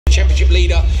championship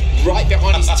leader, right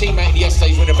behind his teammate in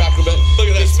yesterday's winner, Backer. But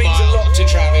this means a lot to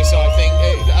Travis, I think.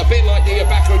 A bit like the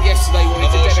Backer yesterday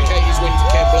wanted to dedicate his win to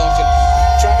Ken Block, and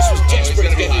Travis was desperate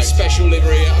to get his special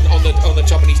livery on the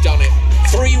top, and he's done it.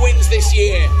 3 wins this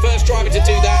year. First driver to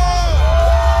do that.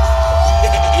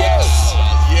 Yes.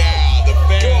 Yeah, the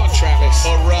fans Travis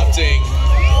erupting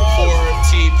for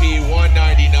TP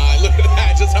 199. Look at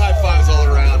that, just high fives all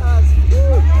around.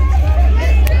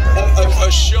 A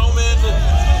showman,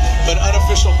 an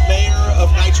unofficial mayor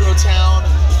of Nitro Town,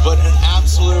 but an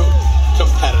absolute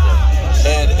competitor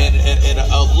and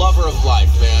a lover of life,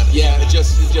 man. Yeah, it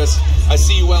just I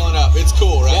see you welling up. It's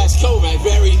cool, right? Yeah, it's cool, man.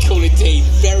 Very cool indeed.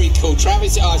 Very cool.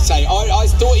 Travis, I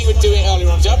thought he would do it earlier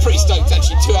on. So I'm pretty stoked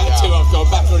actually. 2 out of 2 I've got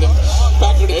back on the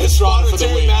Pastrana for the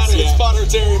win. It's Spotter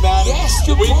Terry Madden. Yes,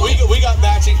 good point. We got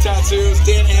matching tattoos.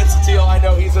 Dan Ansteel, I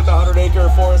know he's at the 100-acre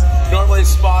forest. Normally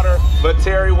Spotter, but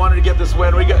Terry wanted to get this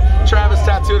win. We got Travis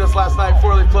tattooed us last night.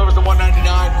 4-leaf clovers to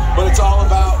 199, but it's all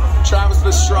about Travis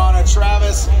Pastrana.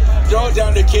 Travis, throw it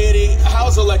down to Katie.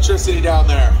 How's electricity down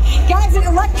there? Guys,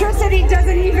 electricity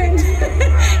doesn't even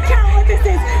count what this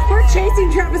is. We're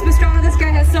chasing Travis Pastrana. This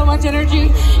guy has so much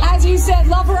energy. As you said,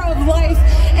 lover of life.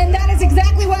 And that is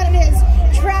exactly what it is.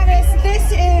 Travis, this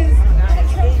is a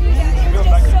trophy that is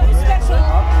just so special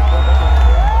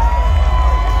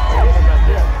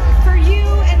for you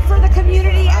and for the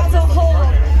community as a whole.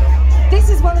 This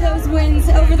is one of those wins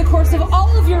over the course of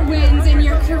all of your wins in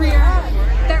your career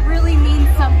that really means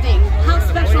something. How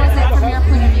special is it from your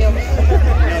point of view?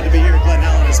 To be here at Glen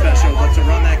Helen is special, but to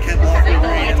run that Ken Block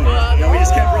livery, and we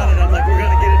just kept running. I'm like, we're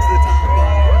going to get it to the top,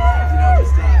 but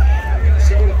just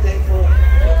so thankful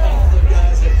for all the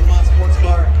guys at Vermont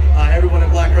SportsCar, everyone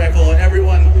at Black Rifle,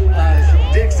 everyone,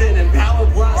 Dixon and Power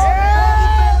Plus.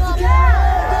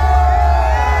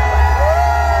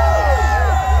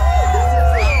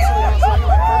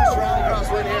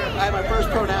 My first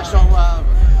pro national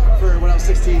for when I was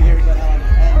 16 here at Glen Helen,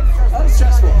 and that was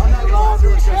stressful. I'm not gonna lie, it was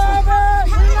really stressful.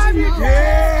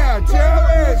 Yeah,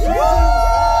 Travis!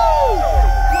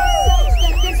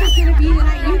 This was gonna be the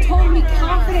night. You told me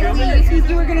confidently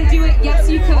you were gonna do it. Yes,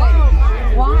 you could.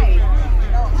 Why?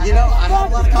 You know, I had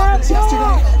a lot of confidence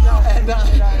yesterday, and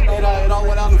it all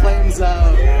went out in flames.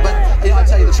 But you know, I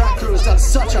tell you, the track crew has done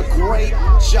such a great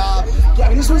job. Yeah, I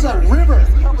mean, this was a river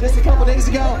just a couple days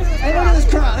ago. Hey, look at this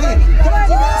crowd. Hey,